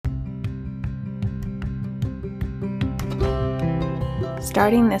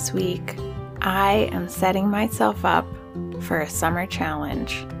Starting this week, I am setting myself up for a summer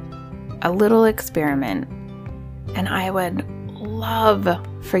challenge, a little experiment, and I would love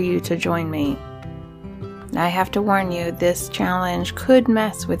for you to join me. Now, I have to warn you, this challenge could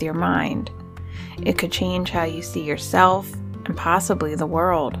mess with your mind. It could change how you see yourself and possibly the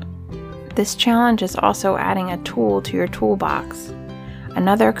world. This challenge is also adding a tool to your toolbox,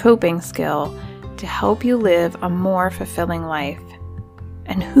 another coping skill to help you live a more fulfilling life.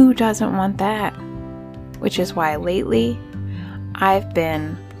 And who doesn't want that? Which is why lately, I've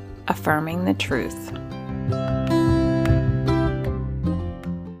been affirming the truth.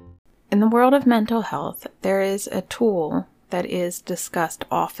 In the world of mental health, there is a tool that is discussed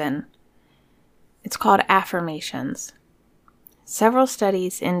often. It's called affirmations. Several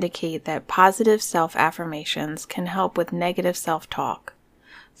studies indicate that positive self-affirmations can help with negative self-talk,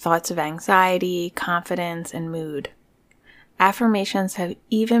 thoughts of anxiety, confidence, and mood. Affirmations have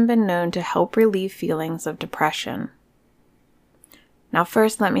even been known to help relieve feelings of depression. Now,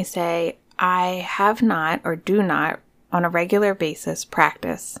 first, let me say, I have not or do not on a regular basis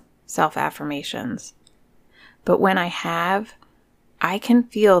practice self-affirmations. But when I have, I can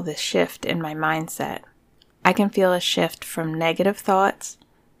feel the shift in my mindset. I can feel a shift from negative thoughts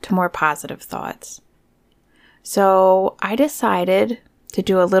to more positive thoughts. So I decided to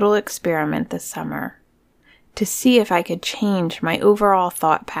do a little experiment this summer to see if I could change my overall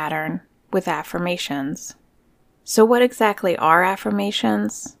thought pattern with affirmations. So what exactly are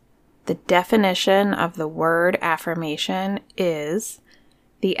affirmations? The definition of the word affirmation is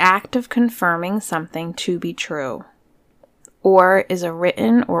the act of confirming something to be true, or is a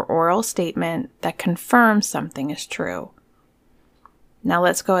written or oral statement that confirms something is true. Now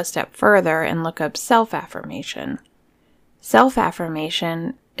let's go a step further and look up self-affirmation.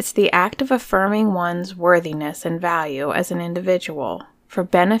 Self-affirmation, it's the act of affirming one's worthiness and value as an individual for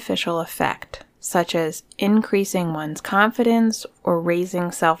beneficial effect, such as increasing one's confidence or raising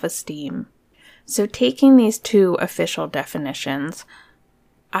self-esteem. So taking these two official definitions,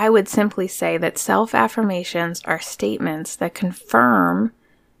 I would simply say that self-affirmations are statements that confirm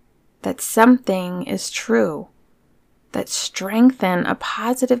that something is true, that strengthen a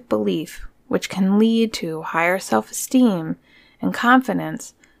positive belief, which can lead to higher self-esteem and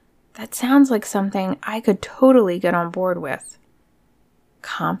confidence. That sounds like something I could totally get on board with.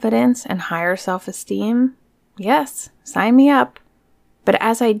 Confidence and higher self-esteem? Yes, sign me up. But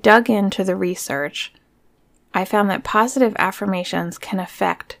as I dug into the research, I found that positive affirmations can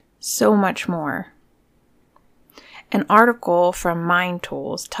affect so much more. An article from Mind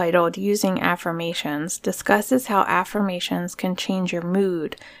Tools titled Using Affirmations discusses how affirmations can change your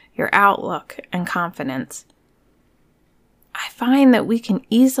mood, your outlook, and confidence. I find that we can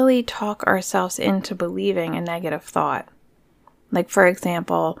easily talk ourselves into believing a negative thought. Like, for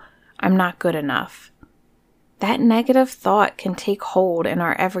example, I'm not good enough. That negative thought can take hold in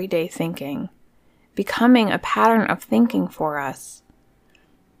our everyday thinking, becoming a pattern of thinking for us.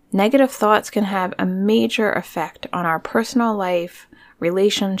 Negative thoughts can have a major effect on our personal life,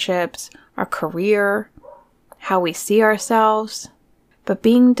 relationships, our career, how we see ourselves. But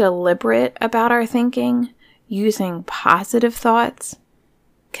being deliberate about our thinking, using positive thoughts,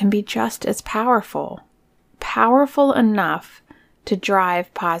 can be just as powerful enough to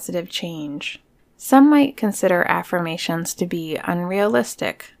drive positive change. Some might consider affirmations to be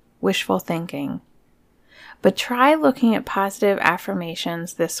unrealistic, wishful thinking. But try looking at positive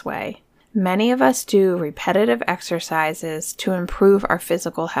affirmations this way. Many of us do repetitive exercises to improve our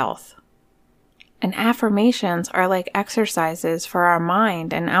physical health. And affirmations are like exercises for our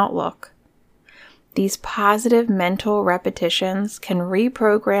mind and outlook. These positive mental repetitions can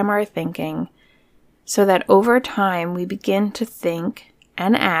reprogram our thinking so that over time we begin to think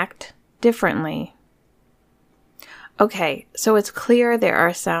and act differently. Okay, so it's clear there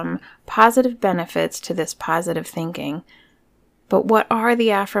are some positive benefits to this positive thinking, but what are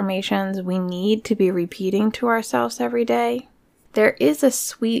the affirmations we need to be repeating to ourselves every day? There is a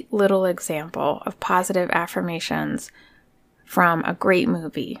sweet little example of positive affirmations from a great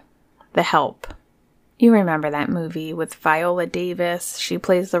movie, The Help. You remember that movie with Viola Davis. She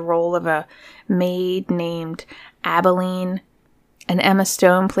plays the role of a maid named Abilene. And Emma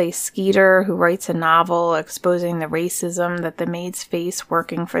Stone plays Skeeter, who writes a novel exposing the racism that the maids face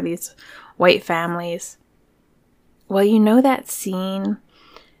working for these white families. Well, you know that scene,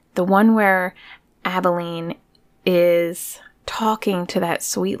 the one where Abilene is talking to that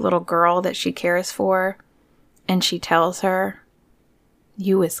sweet little girl that she cares for, and she tells her,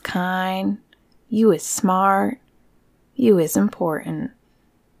 "You is kind, you is smart, you is important."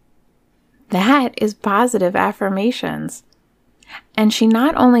 That is positive affirmations. And she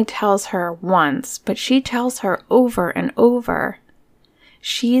not only tells her once, but she tells her over and over.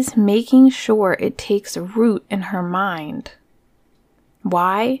 She's making sure it takes root in her mind.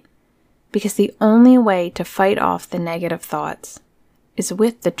 Why? Because the only way to fight off the negative thoughts is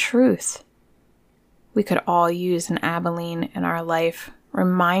with the truth. We could all use an Abilene in our life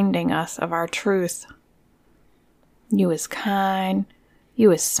reminding us of our truth. You is kind,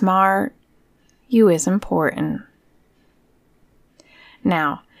 you is smart, you is important.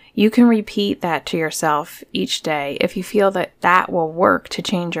 Now, you can repeat that to yourself each day if you feel that that will work to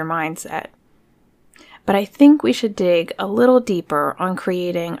change your mindset. But I think we should dig a little deeper on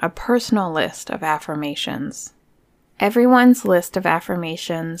creating a personal list of affirmations. Everyone's list of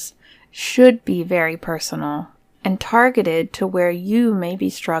affirmations should be very personal and targeted to where you may be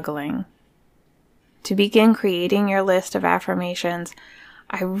struggling. To begin creating your list of affirmations,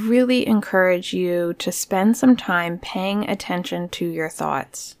 I really encourage you to spend some time paying attention to your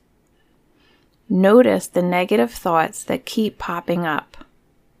thoughts. Notice the negative thoughts that keep popping up.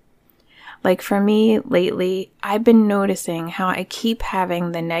 Like for me lately, I've been noticing how I keep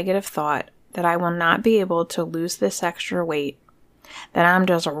having the negative thought that I will not be able to lose this extra weight, that I'm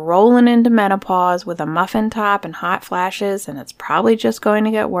just rolling into menopause with a muffin top and hot flashes, and it's probably just going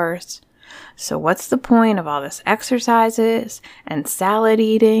to get worse. So what's the point of all this exercises and salad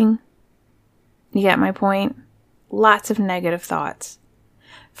eating? You get my point? Lots of negative thoughts.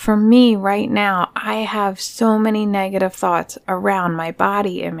 For me right now, I have so many negative thoughts around my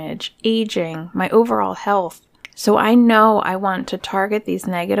body image, aging, my overall health. So I know I want to target these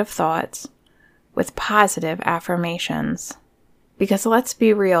negative thoughts with positive affirmations. Because let's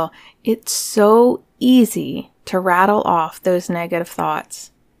be real, it's so easy to rattle off those negative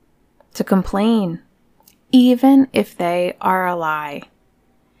thoughts, to complain, even if they are a lie.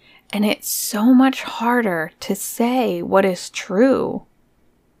 And it's so much harder to say what is true.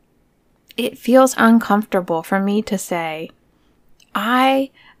 It feels uncomfortable for me to say,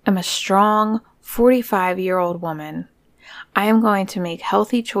 I am a strong 45-year-old woman. I am going to make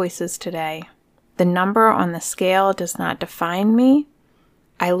healthy choices today. The number on the scale does not define me.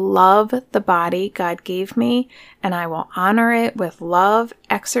 I love the body God gave me, and I will honor it with love,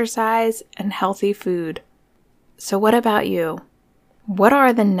 exercise, and healthy food. So what about you? What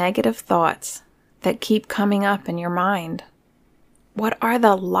are the negative thoughts that keep coming up in your mind? What are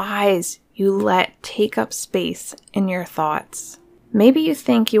the lies you let take up space in your thoughts? Maybe you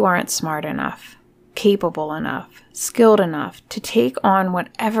think you aren't smart enough, capable enough, skilled enough to take on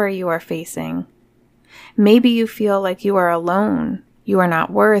whatever you are facing. Maybe you feel like you are alone, you are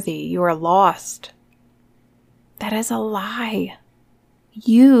not worthy, you are lost. That is a lie.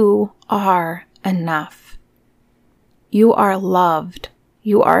 You are enough. You are loved.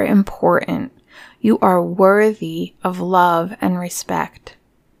 You are important. You are worthy of love and respect.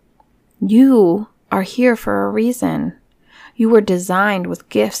 You are here for a reason. You were designed with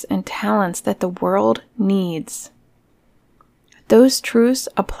gifts and talents that the world needs. Those truths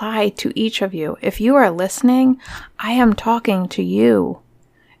apply to each of you. If you are listening, I am talking to you.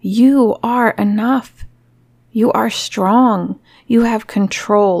 You are enough. You are strong. You have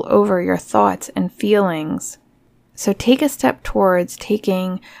control over your thoughts and feelings. So take a step towards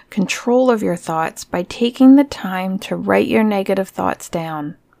taking control of your thoughts by taking the time to write your negative thoughts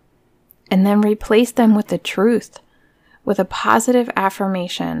down, and then replace them with the truth, with a positive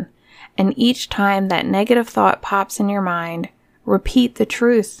affirmation. And each time that negative thought pops in your mind, repeat the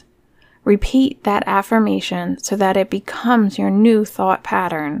truth. Repeat that affirmation so that it becomes your new thought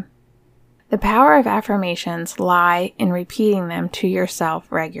pattern. The power of affirmations lie in repeating them to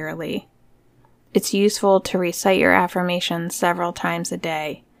yourself regularly. It's useful to recite your affirmations several times a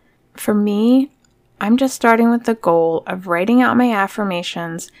day. For me, I'm just starting with the goal of writing out my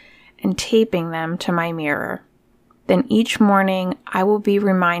affirmations and taping them to my mirror. Then each morning, I will be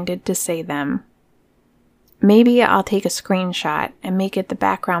reminded to say them. Maybe I'll take a screenshot and make it the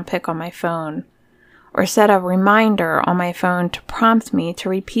background pic on my phone, or set a reminder on my phone to prompt me to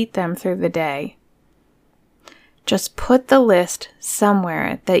repeat them through the day. Just put the list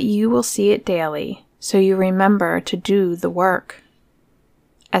somewhere that you will see it daily so you remember to do the work.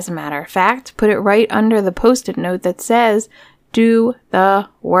 As a matter of fact, put it right under the Post-it note that says, do the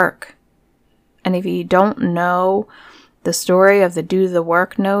work. And if you don't know the story of the do the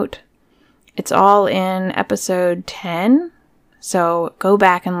work note, it's all in episode 10, so go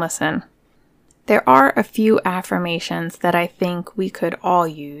back and listen. There are a few affirmations that I think we could all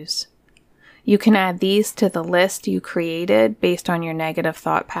use. You can add these to the list you created based on your negative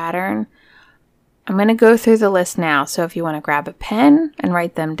thought pattern. I'm going to go through the list now, so if you want to grab a pen and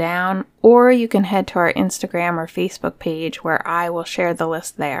write them down, or you can head to our Instagram or Facebook page where I will share the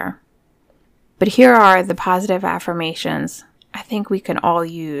list there. But here are the positive affirmations I think we can all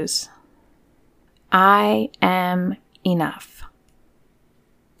use. I am enough.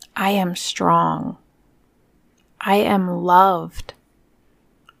 I am strong. I am loved.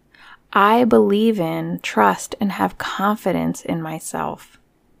 I believe in, trust, and have confidence in myself.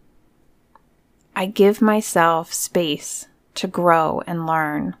 I give myself space to grow and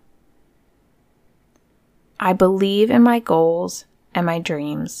learn. I believe in my goals and my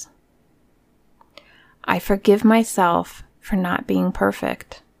dreams. I forgive myself for not being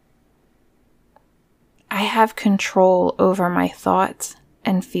perfect. I have control over my thoughts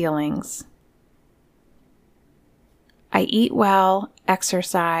and feelings. I eat well,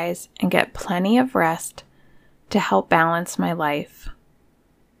 exercise, and get plenty of rest to help balance my life.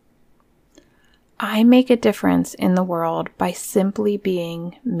 I make a difference in the world by simply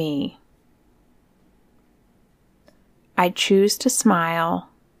being me. I choose to smile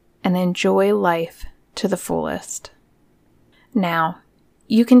and enjoy life to the fullest. Now,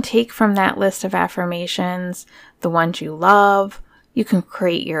 you can take from that list of affirmations the ones you love. You can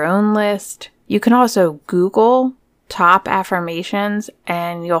create your own list. You can also Google top affirmations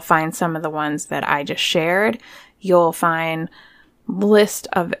and you'll find some of the ones that I just shared. You'll find a list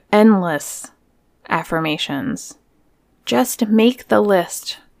of endless affirmations. Just make the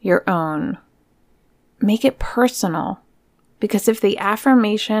list your own. Make it personal. Because if the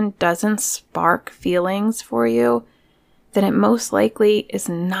affirmation doesn't spark feelings for you, then it most likely is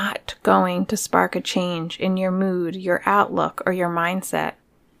not going to spark a change in your mood, your outlook, or your mindset.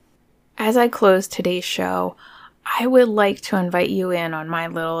 As I close today's show, I would like to invite you in on my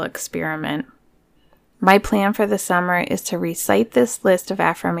little experiment. My plan for the summer is to recite this list of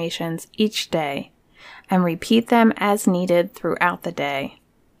affirmations each day and repeat them as needed throughout the day.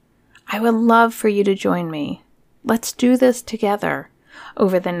 I would love for you to join me. Let's do this together.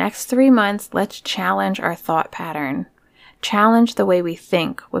 Over the next 3 months, let's challenge our thought pattern. Challenge the way we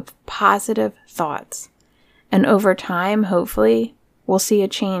think with positive thoughts. And over time, hopefully, we'll see a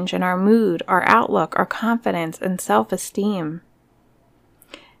change in our mood, our outlook, our confidence, and self-esteem.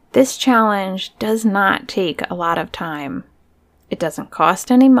 This challenge does not take a lot of time. It doesn't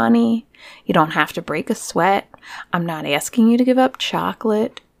cost any money. You don't have to break a sweat. I'm not asking you to give up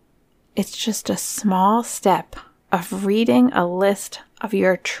chocolate. It's just a small step of reading a list of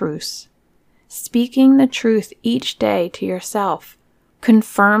your truths, speaking the truth each day to yourself,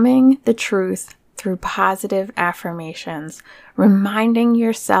 confirming the truth through positive affirmations, reminding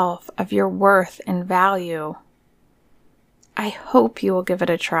yourself of your worth and value. I hope you will give it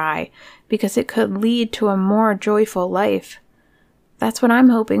a try because it could lead to a more joyful life. That's what I'm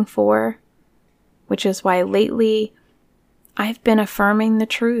hoping for, which is why lately I've been affirming the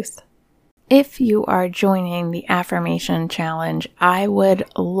truth. If you are joining the affirmation challenge, I would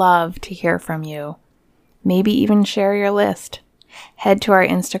love to hear from you. Maybe even share your list. Head to our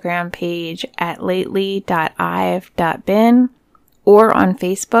Instagram page at lately.ive.been, or on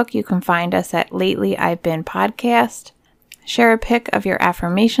Facebook you can find us at Lately I've Been Podcast. Share a pic of your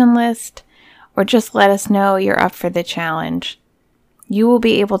affirmation list, or just let us know you're up for the challenge. You will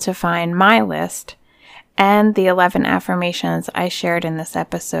be able to find my list and the 11 affirmations I shared in this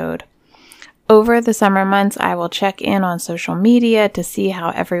episode. Over the summer months, I will check in on social media to see how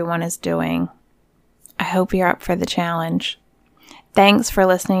everyone is doing. I hope you're up for the challenge. Thanks for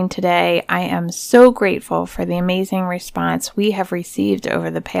listening today. I am so grateful for the amazing response we have received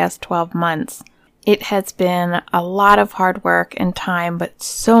over the past 12 months. It has been a lot of hard work and time, but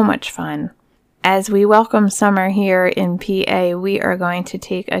so much fun. As we welcome summer here in PA, we are going to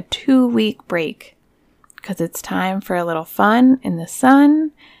take a 2-week break because it's time for a little fun in the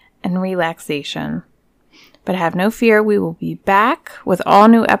sun and relaxation. But have no fear, we will be back with all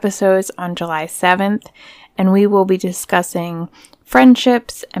new episodes on July 7th, and we will be discussing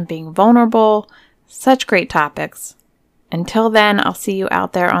friendships and being vulnerable, such great topics. Until then, I'll see you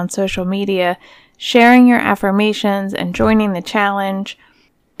out there on social media, sharing your affirmations and joining the challenge.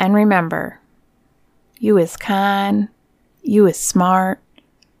 And remember, you is kind, you is smart,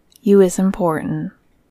 you is important.